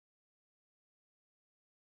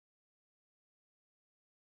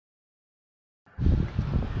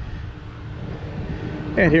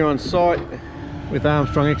Out here on site with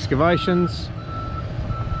Armstrong Excavations,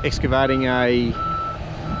 excavating a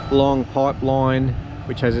long pipeline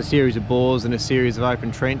which has a series of bores and a series of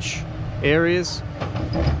open trench areas.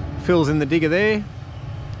 Phil's in the digger there,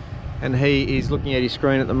 and he is looking at his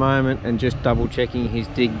screen at the moment and just double checking his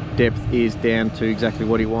dig depth is down to exactly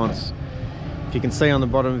what he wants. If you can see on the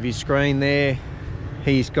bottom of his screen there,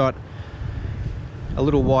 he's got a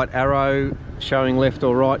little white arrow showing left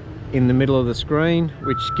or right in the middle of the screen,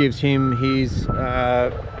 which gives him his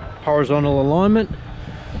horizontal alignment,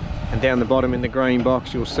 and down the bottom in the green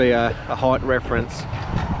box you'll see a height reference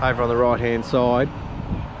over on the right hand side,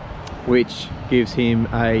 which gives him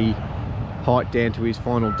a height down to his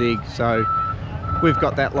final dig. So we've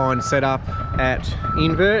got that line set up at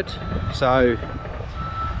invert, so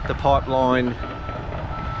the pipeline,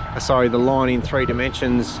 the line in 3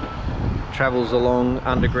 dimensions travels along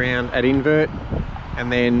underground at invert, and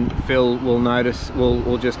then Phil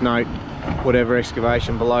will just note whatever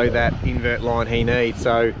excavation below that invert line he needs.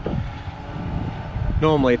 So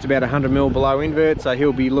normally it's about 100 mil below invert, so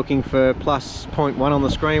he'll be looking for plus 0.1 on the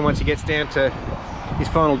screen once he gets down to his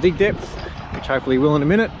final dig depth, which hopefully he will in a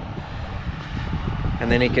minute, and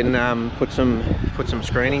then he can put some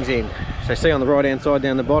screenings in. So see on the right hand side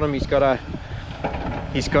down the bottom, he's got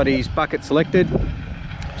his bucket selected,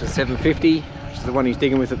 which is 750, which is the one he's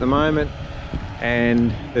digging with at the moment.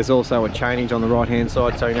 And there's also a chainage on the right hand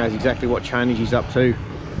side, so he knows exactly what chainage he's up to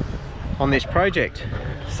on this project.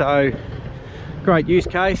 So great use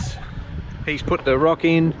case. He's put the rock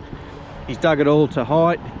in, he's dug it all to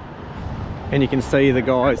height, and you can see the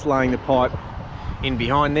guys laying the pipe in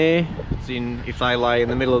behind there. If they lay in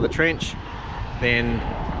the middle of the trench, then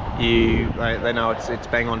they know it's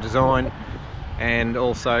bang on design, and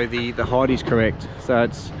also the height is correct. So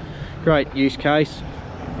it's great use case.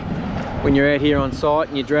 When you're out here on site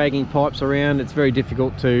and you're dragging pipes around, it's very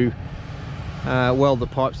difficult to weld the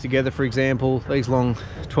pipes together. For example, these long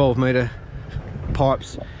 12-metre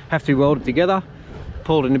pipes have to be welded together,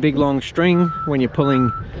 pulled in a big long string. When you're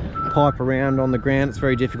pulling pipe around on the ground, it's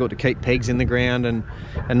very difficult to keep pegs in the ground and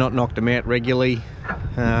not knock them out regularly.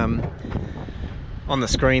 On the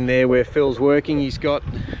screen there where Phil's working, he's got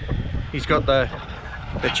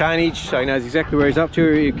the chainage, so he knows exactly where he's up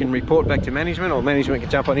to. You can report back to management, or management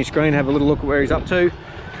can jump on his screen, have a little look at where he's up to.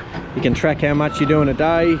 You can track how much you do in a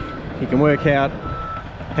day, you can work out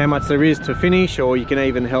how much there is to finish, or you can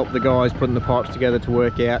even help the guys putting the pipes together to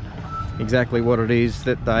work out exactly what it is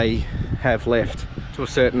that they have left to a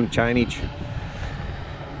certain chainage.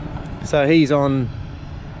 So he's on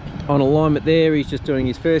alignment there, he's just doing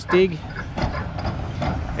his first dig,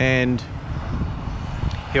 and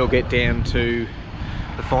he'll get down to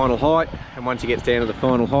the final height, and once he gets down to the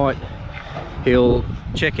final height, he'll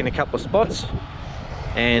check in a couple of spots,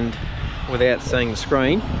 and without seeing the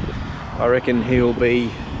screen, I reckon he'll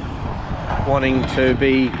be wanting to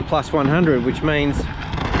be plus 100, which means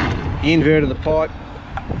the invert of the pipe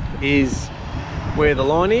is where the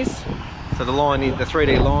line is. So the line, the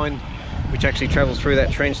 3D line, which actually travels through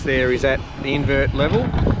that trench there, is at the invert level.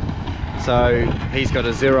 So he's got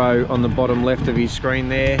a 0 on the bottom left of his screen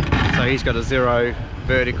there, so he's got a 0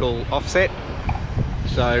 vertical offset.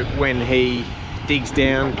 So when he digs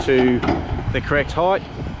down to the correct height,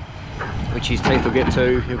 which his teeth will get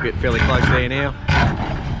to, he'll get fairly close there now,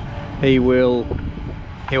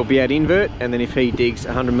 he'll be at invert, and then if he digs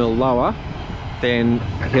 100 mil lower, then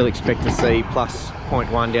he'll expect to see plus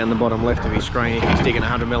 0.1 down the bottom left of his screen. If he's digging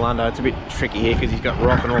 100 mil under, it's a bit tricky here because he's got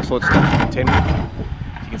rock and all sorts of stuff to contend with.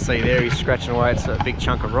 You can see there he's scratching away, it's a big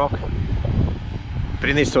chunk of rock. But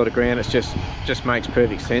in this sort of ground, it just makes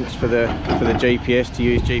perfect sense for the GPS to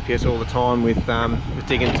use GPS all the time with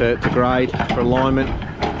digging to grade for alignment.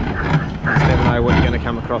 You just never know what you're going to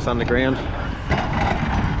come across underground.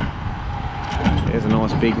 There's a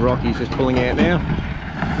nice big rock he's just pulling out now.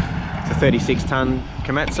 It's a 36 tonne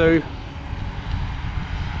Komatsu,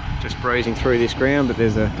 just breezing through this ground, but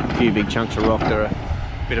there's a few big chunks of rock that are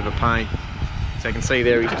a bit of a pain. So you can see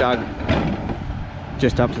there he's dug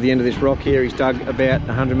just up to the end of this rock here. He's dug about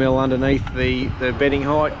 100 mil underneath the bedding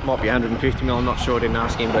height, might be 150 mil, I'm not sure, I didn't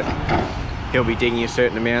ask him, but he'll be digging a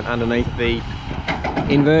certain amount underneath the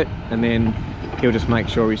invert, and then he'll just make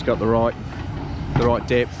sure he's got the right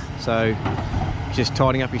depth. So he's just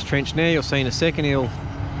tidying up his trench now. You'll see in a second he'll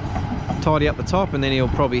tidy up the top, and then he'll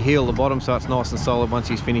probably heel the bottom so it's nice and solid once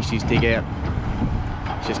he's finished his dig out.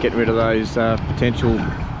 He's just getting rid of those potential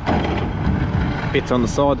bits on the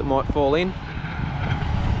side that might fall in.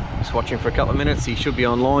 Just watching for a couple of minutes. He should be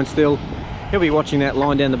online still. He'll be watching that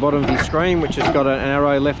line down the bottom of his screen, which has got an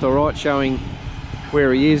arrow left or right showing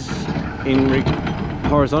where he is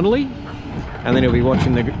horizontally. and then he'll be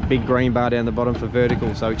watching the big green bar down the bottom for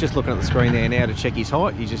vertical. So he's just looking at the screen there now to check his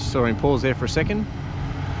height. You just saw him pause there for a second.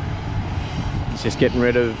 He's just getting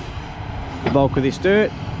rid of the bulk of this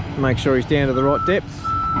dirt, make sure he's down to the right depth,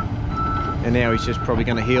 and now he's just probably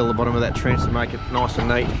going to heel the bottom of that trench to make it nice and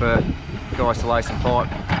neat for guys to lay some pipe.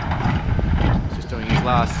 He's just doing his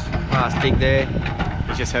last dig there.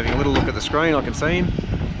 He's just having a little look at the screen. I can see him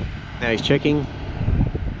now. He's checking.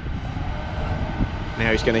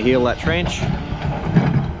 Now he's going to heel that trench,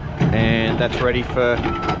 and that's ready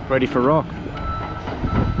for rock.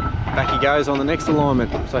 Back he goes on the next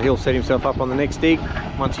alignment, so he'll set himself up on the next dig.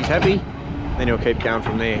 Once he's happy, then he'll keep going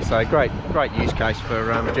from there. So great use case for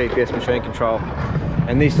GPS machine control.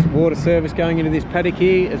 And this water service going into this paddock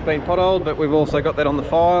here has been potholed, but we've also got that on the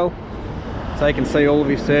file, so you can see all of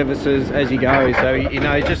his services as he goes. So you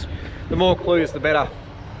know, just the more clues the better,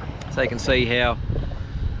 so you can see how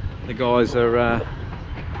the guys are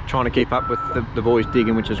trying to keep up with the boys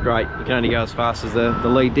digging, which is great. You can only go as fast as the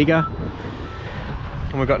lead digger.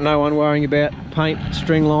 And we've got no one worrying about paint,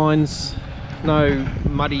 string lines, no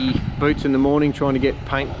muddy boots in the morning trying to get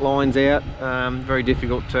paint lines out. Very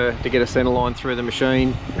difficult to get a centre line through the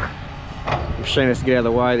machine. The machine has to get out of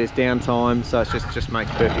the way, there's downtime, so it just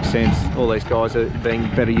makes perfect sense. All these guys are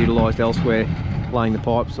being better utilised elsewhere, laying the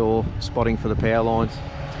pipes or spotting for the power lines.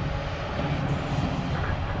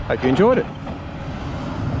 Hope you enjoyed it.